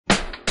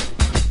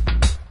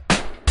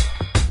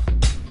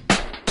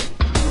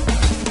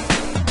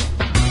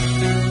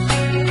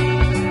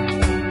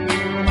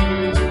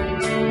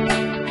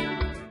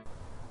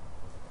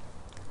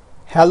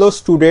Hello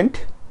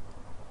student,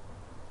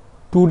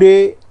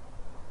 today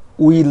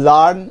we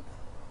learn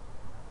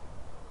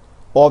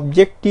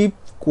objective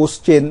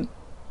question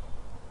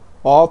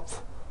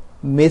of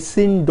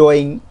machine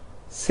drawing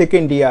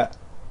second year.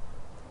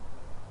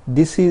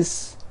 This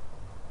is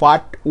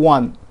part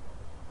 1.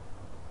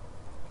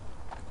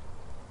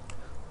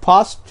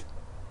 First,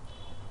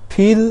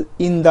 fill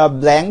in the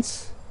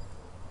blanks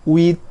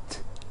with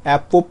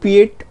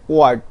appropriate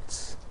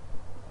words.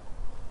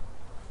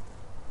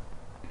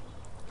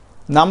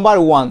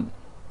 Number 1.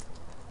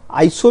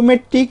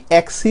 Isometric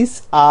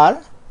axes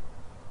are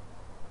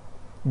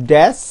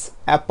dash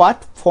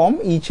apart from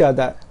each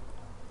other.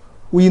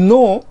 We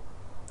know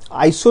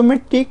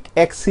isometric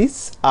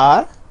axes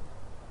are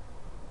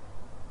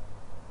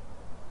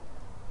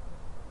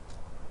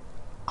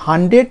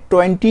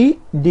 120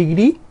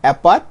 degree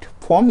apart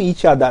from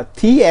each other.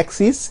 Three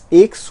axes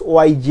x,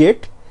 y, z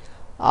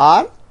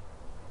are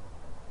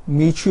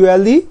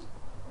mutually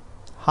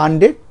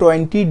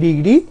 120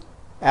 degree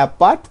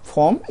apart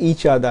from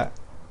each other.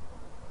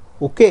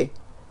 Okay.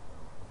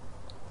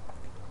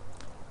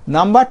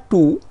 Number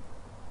 2,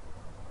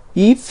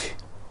 if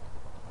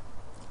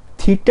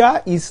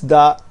theta is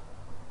the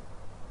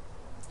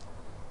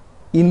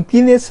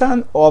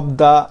inclination of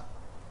the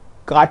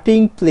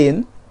cutting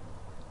plane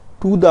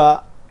to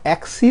the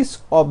axis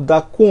of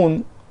the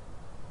cone,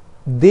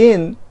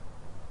 then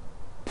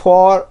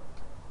for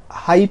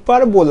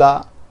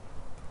hyperbola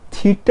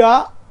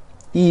theta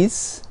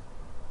is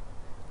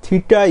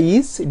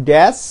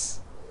dash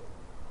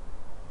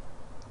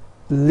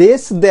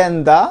less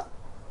than the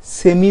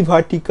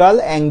semi-vertical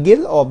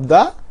angle of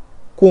the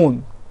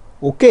cone.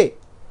 Okay.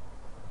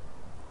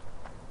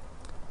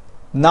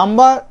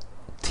 Number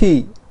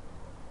 3,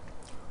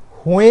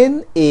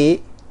 when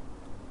a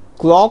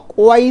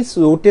clockwise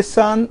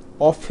rotation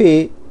of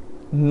a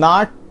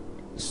nut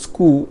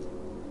screw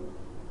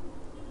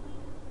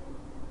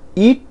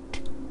it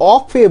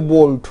off a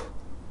bolt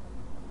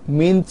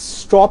means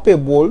stop a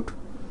bolt,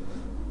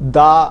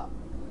 the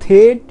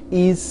thread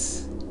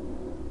is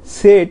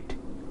said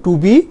to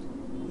be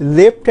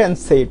left hand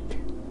side.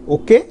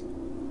 Okay.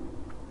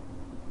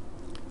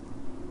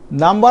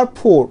 Number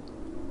 4,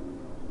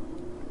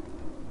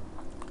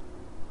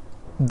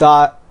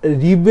 the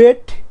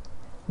rivet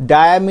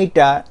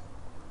diameter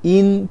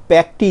in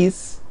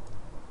practice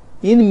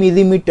in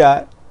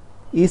millimeter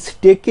is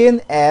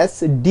taken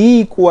as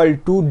d equal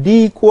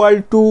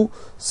to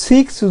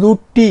 6 root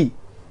t.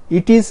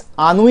 It is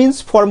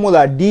Unwin's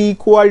formula, d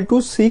equal to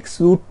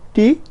 6 root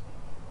t.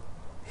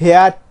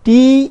 Here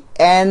t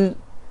and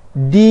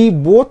d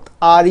both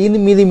are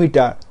in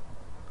millimeter.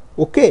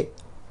 Okay.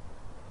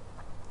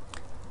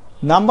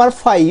 Number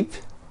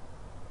 5,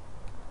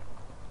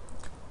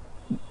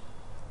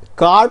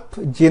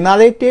 curve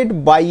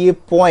generated by a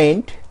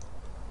point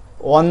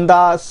on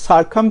the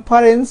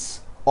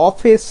circumference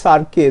of a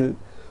circle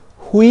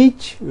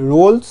which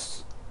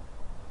rolls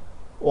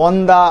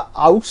on the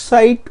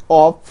outside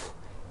of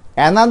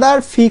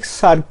another fixed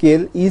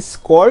circle is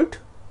called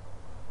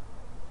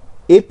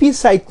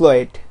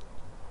epicycloid.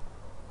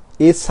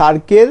 A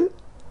circle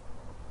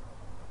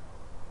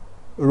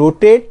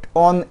rotate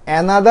on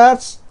another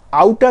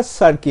outer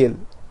circle.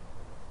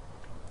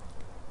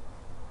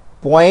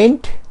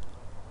 Point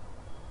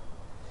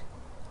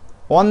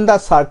on the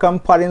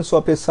circumference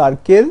of a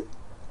circle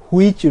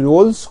which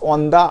rolls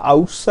on the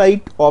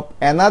outside of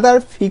another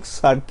fixed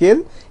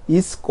circle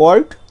is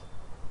called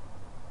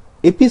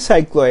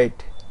epicycloid.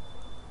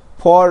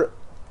 For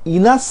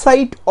inner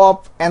side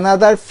of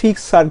another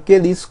fixed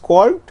circle is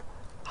called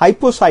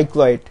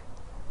hypocycloid.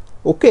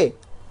 Okay.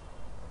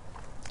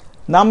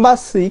 Number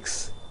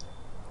 6,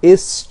 a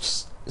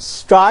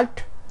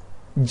strut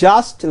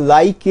just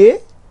like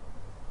a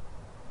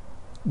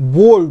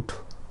bolt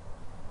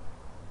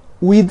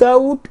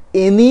without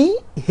any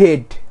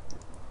head.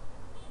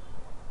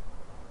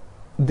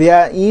 They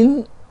are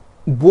in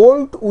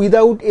bolt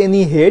without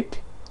any head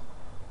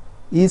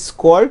is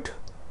called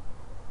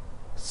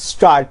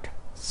strut.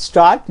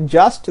 Strut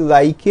just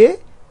like a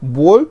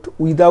bolt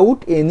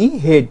without any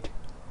head.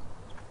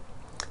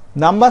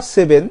 Number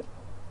 7,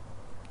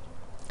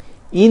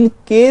 in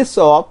case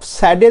of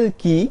saddle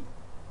key,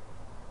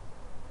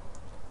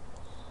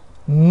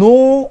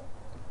 no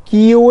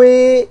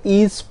keyway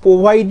is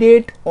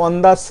provided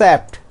on the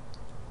shaft.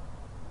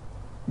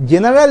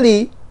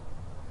 Generally,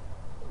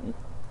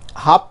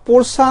 half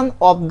portion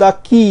of the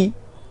key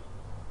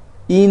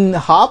in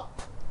half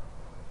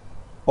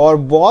or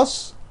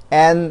boss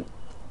and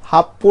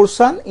half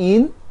portion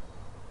in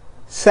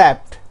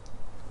shaft,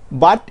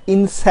 but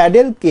in case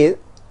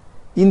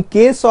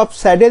of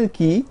saddle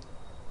key,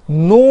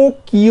 no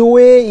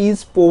keyway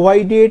is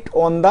provided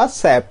on the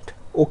shaft.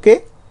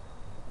 Okay.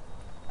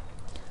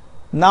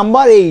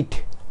 Number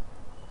 8,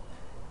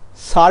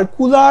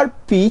 circular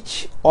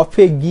pitch of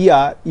a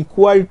gear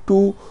equal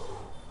to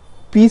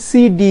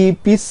PCD,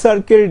 pitch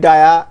circle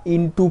dia,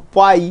 into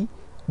pi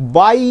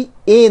by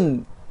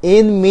n.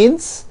 N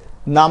means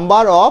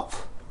number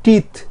of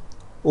teeth.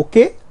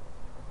 Okay.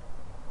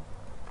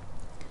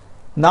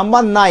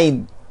 Number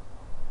 9,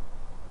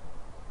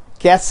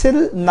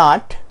 castle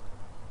nut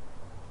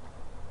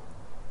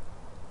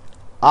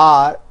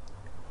are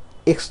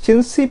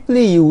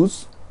extensively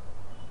used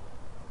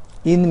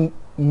in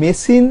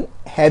machine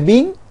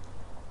having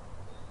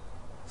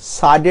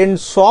sudden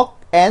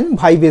shock and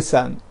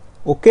vibration.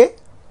 Okay.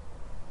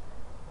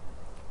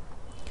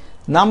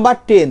 Number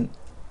 10.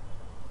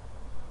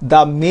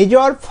 The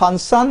major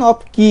function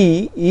of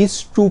key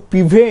is to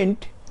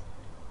prevent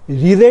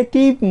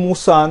relative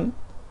motion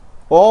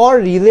or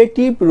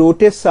relative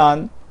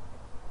rotation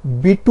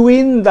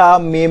between the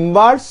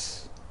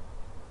members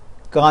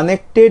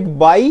connected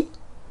by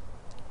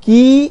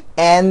key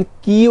and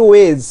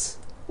keyways.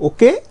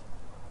 Okay.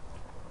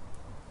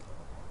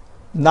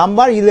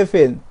 Number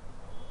 11.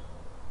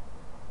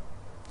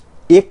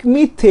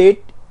 Acme thread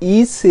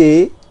is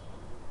a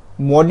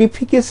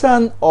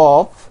modification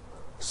of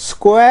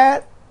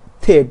square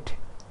thread.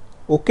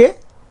 Okay.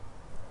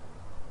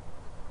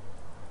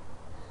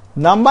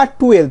 Number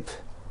 12.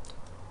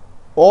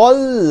 All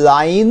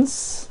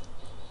lines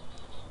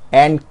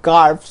and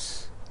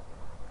curves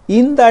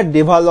in the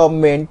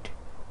development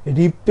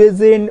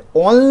represent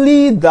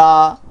only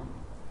the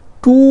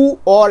true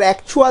or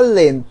actual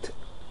length,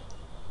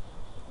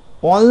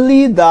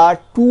 only the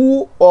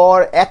true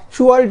or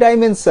actual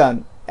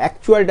dimension.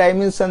 Actual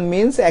dimension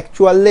means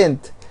actual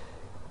length.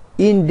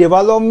 In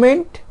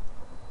development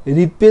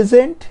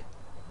represent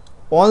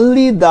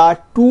only the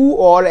true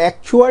or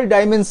actual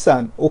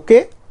dimension.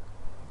 Okay.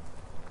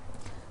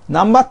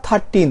 Number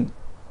 13.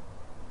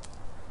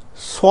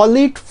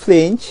 Solid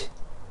flange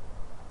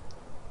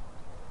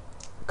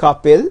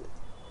couple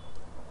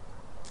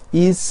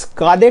is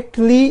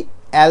correctly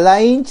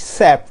aligned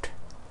shaft.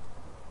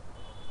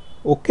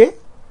 Okay.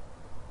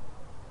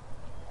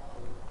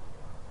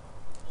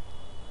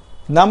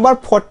 Number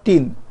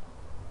 14.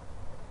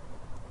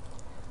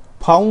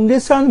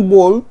 Foundation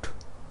bolt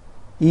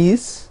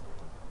is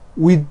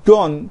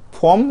withdrawn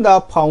from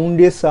the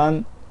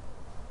foundation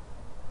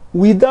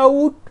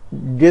without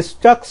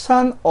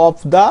destruction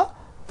of the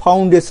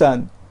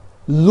foundation.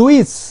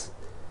 Lewis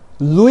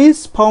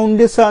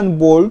foundation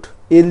bolt,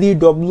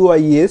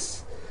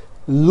 LEWIS,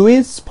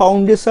 Lewis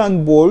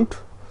foundation bolt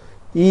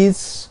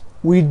is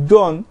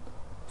withdrawn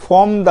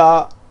from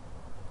the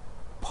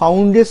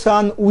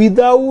foundation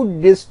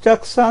without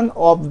destruction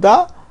of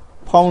the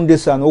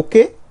foundation.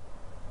 Okay.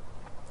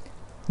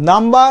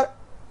 Number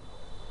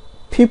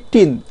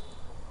 15.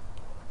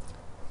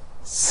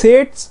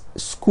 Set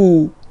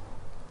screw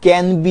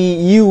can be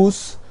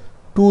used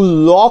to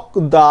lock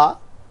the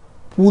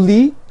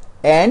pulley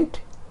and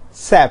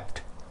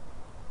shaft.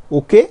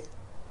 Okay.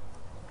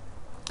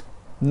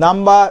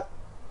 Number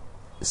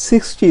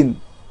 16.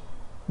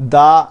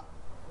 The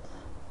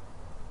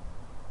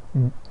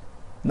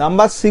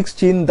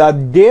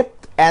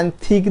depth and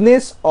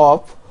thickness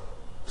of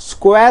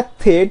square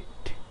thread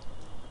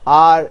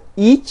are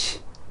each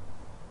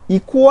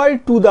equal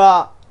to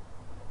the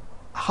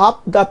half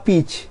the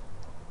pitch.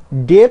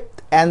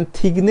 Depth and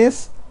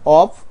thickness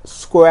of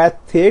square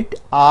thread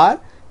are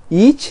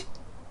each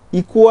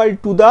equal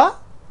to the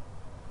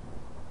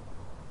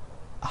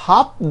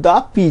half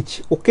the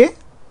pitch. Okay.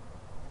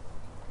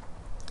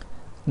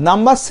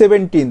 Number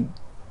 17.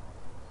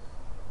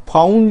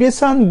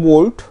 Foundation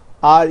bolt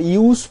are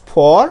used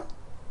for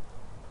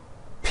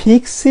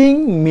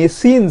fixing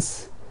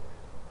machines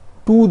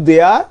to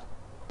their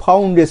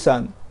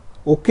foundation.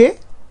 Okay.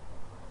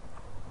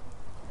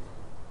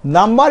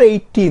 Number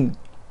 18.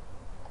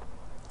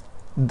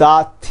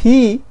 The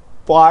three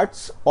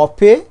parts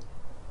of a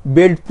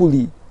belt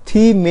pulley.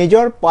 Three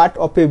major parts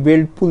of a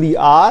belt pulley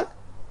are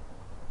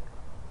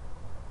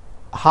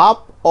hub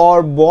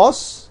or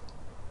boss,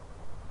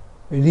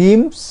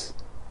 rims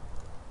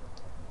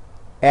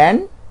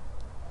and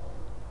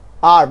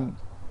arm.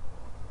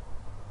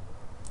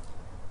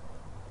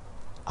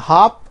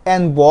 Hub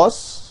and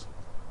boss,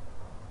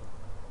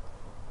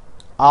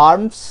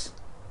 arms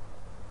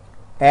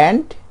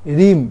and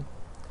rim.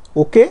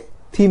 Okay.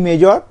 Three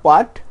major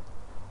part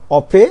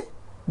of a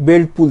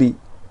belt pulley.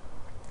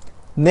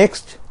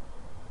 Next,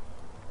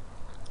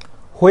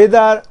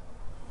 whether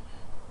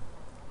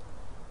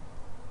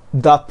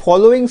the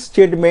following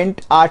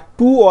statement are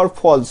true or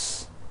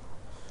false.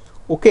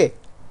 Okay.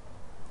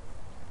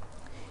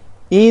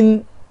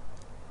 In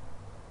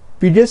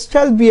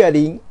pedestal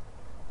bearing,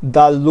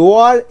 the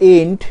lower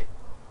end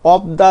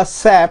of the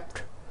shaft,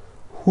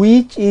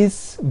 which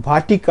is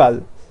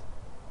vertical,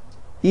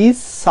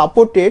 is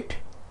supported.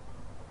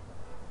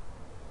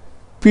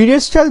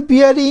 Pedestal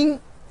bearing,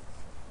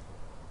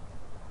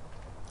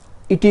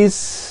 it is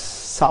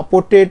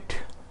supported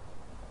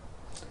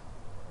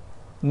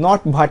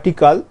not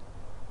vertical.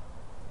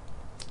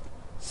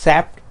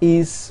 Shaft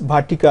is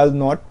vertical,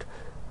 not.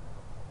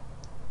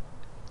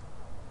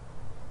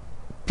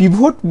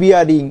 Pivot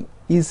bearing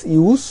is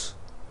used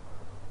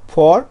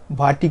for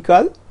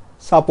vertical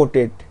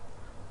supported,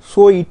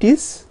 so it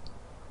is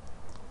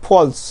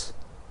false.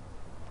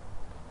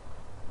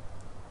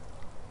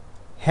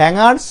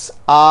 Hangers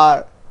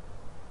are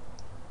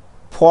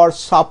for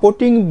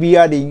supporting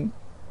bearing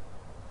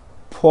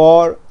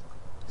for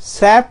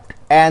shaft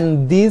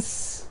and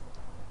these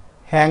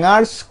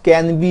hangers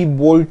can be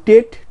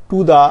bolted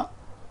to the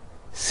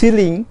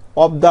ceiling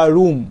of the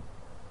room.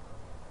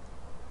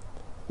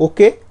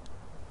 Okay,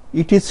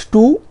 it is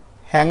true,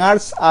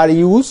 hangers are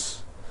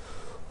used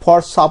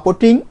for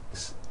supporting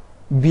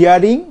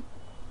bearing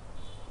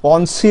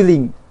on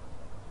ceiling.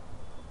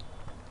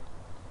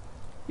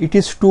 It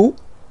is true.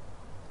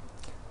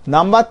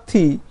 Number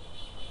 3,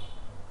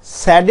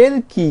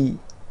 saddle key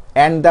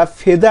and the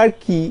feather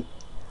key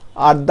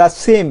are the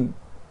same.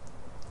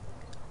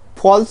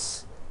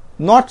 False,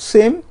 not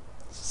same.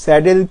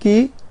 Saddle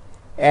key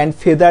and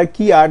feather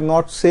key are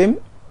not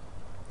same.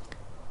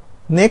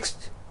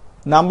 Next,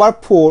 number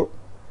 4,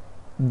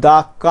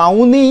 the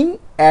cowning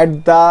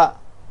at the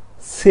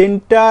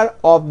center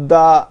of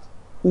the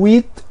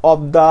width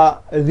of the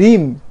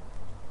rim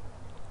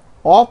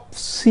of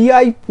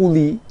CI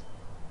pulley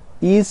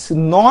is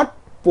not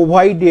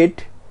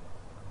provided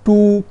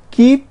to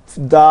keep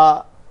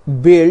the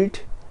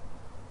belt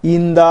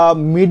in the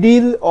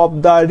middle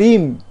of the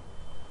rim.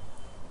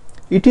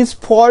 It is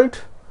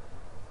false.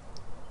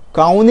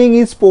 Cowning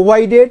is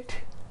provided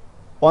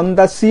on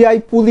the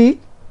CI pulley,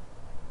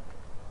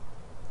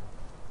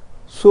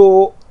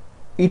 so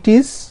it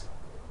is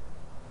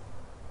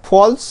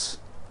false.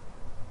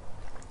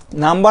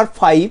 Number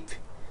 5,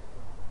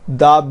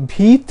 the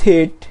V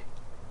thread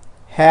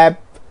have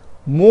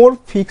more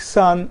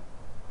friction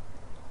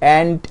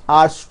and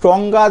are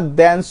stronger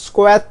than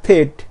square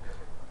thread.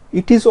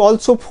 It is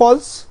also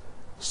false.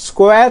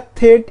 Square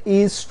thread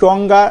is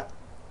stronger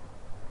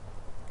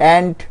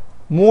and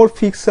more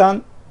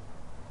friction.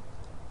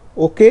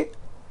 Okay.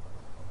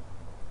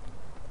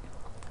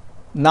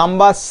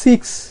 Number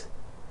 6,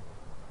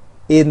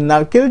 a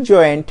knuckle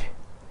joint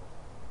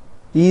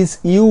is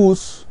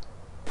used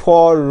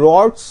for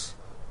rods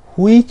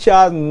which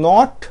are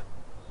not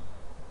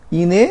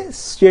in a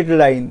straight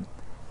line.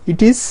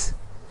 It is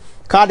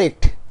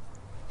correct.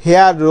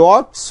 Here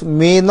rods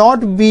may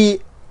not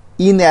be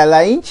in a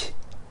line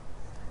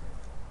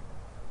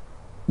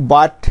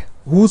but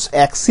whose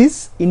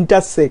axes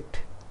intersect.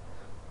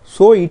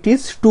 So it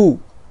is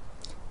true.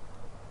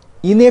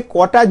 In a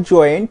quarter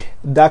joint,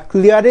 the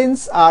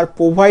clearance are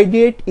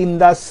provided in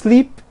the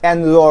slip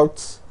and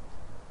rods.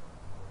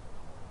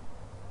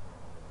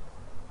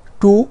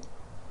 2.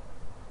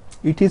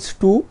 It is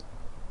 2.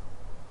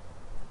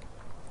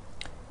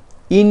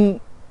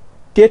 In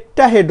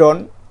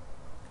tetrahedron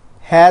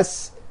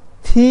has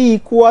 3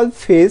 equal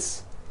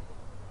faces,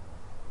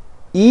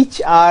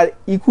 each are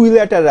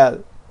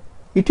equilateral.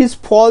 It is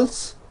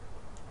false.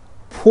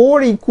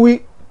 4 equal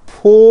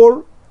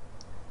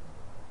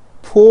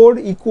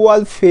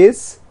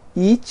faces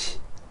each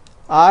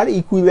are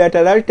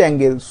equilateral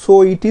triangles,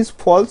 so it is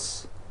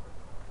false.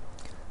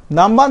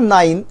 Number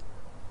 9,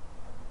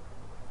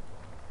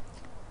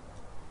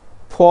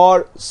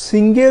 for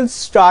single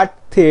start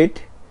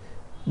thread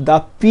the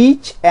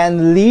pitch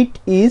and lead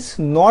is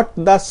not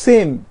the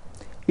same.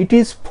 It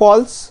is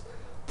false.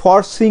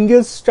 For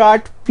single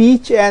start,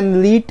 pitch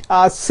and lead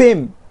are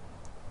same,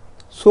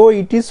 so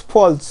it is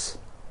false.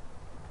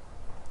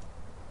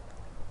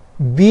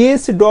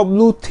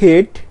 BSW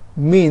thread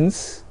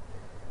means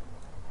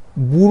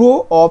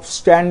Bureau of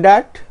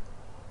Standard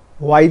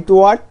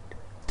Whiteward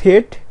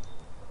thread.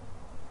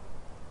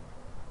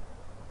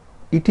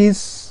 It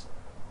is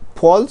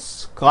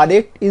false.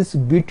 Correct is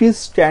British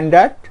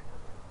Standard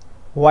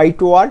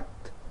Whiteward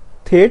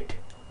thread.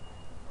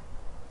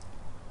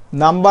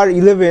 Number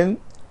 11,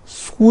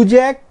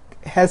 screwjack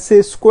has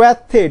a square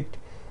thread.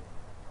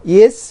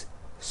 Yes,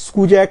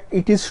 screwjack,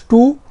 it is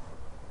true.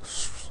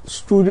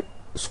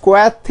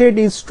 Square thread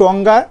is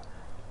stronger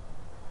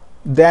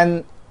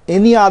than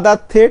any other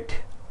thread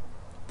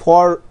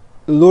for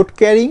load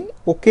carrying.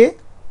 Okay.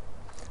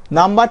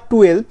 Number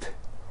 12,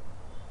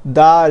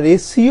 the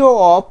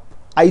ratio of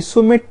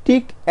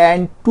isometric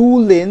and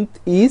tool length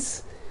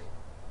is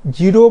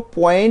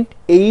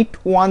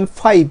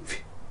 0.815.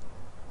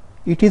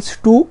 It is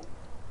true.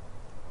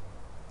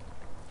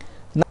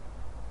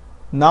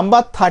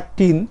 Number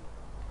 13,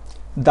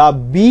 the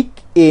big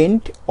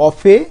end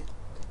of a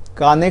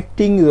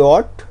connecting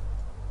rod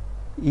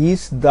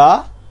is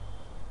the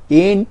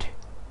end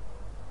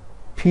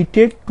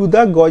fitted to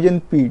the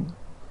gauge pin.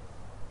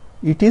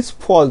 It is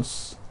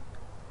false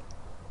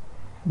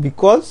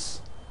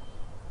because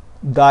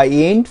the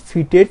end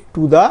fitted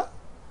to the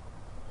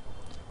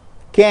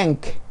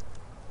crank.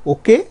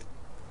 Okay.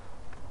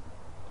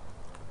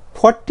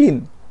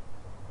 14,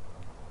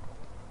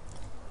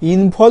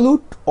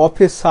 involute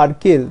of a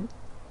circle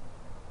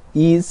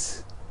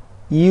is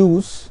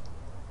used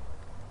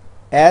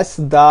as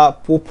the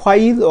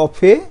profile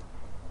of a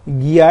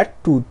gear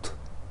tooth.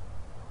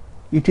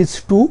 It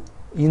is true.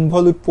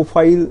 Involute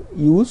profile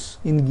used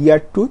in gear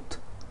tooth.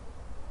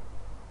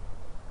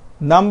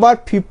 Number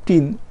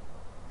 15,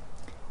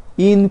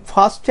 in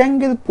first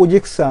angle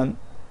projection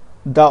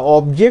the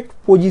object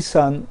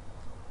position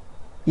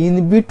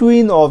in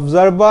between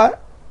observer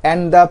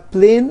and the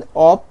plane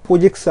of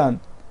projection.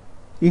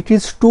 It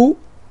is true.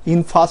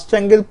 In first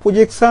angle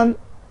projection,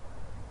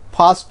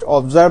 first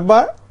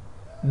observer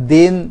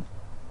then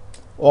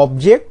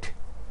object,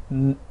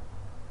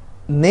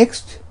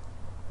 next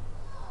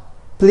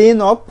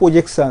plane of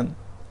projection.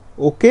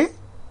 Okay,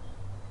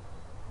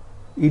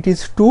 it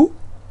is 2.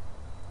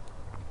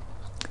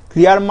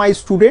 Clear, my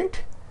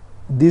student?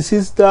 This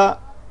is the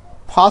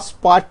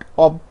first part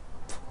of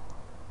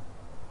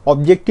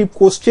objective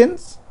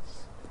questions.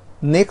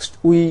 Next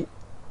we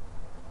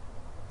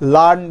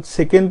learn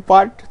second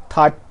part,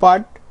 third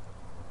part.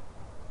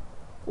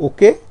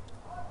 Okay,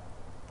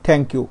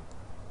 thank you.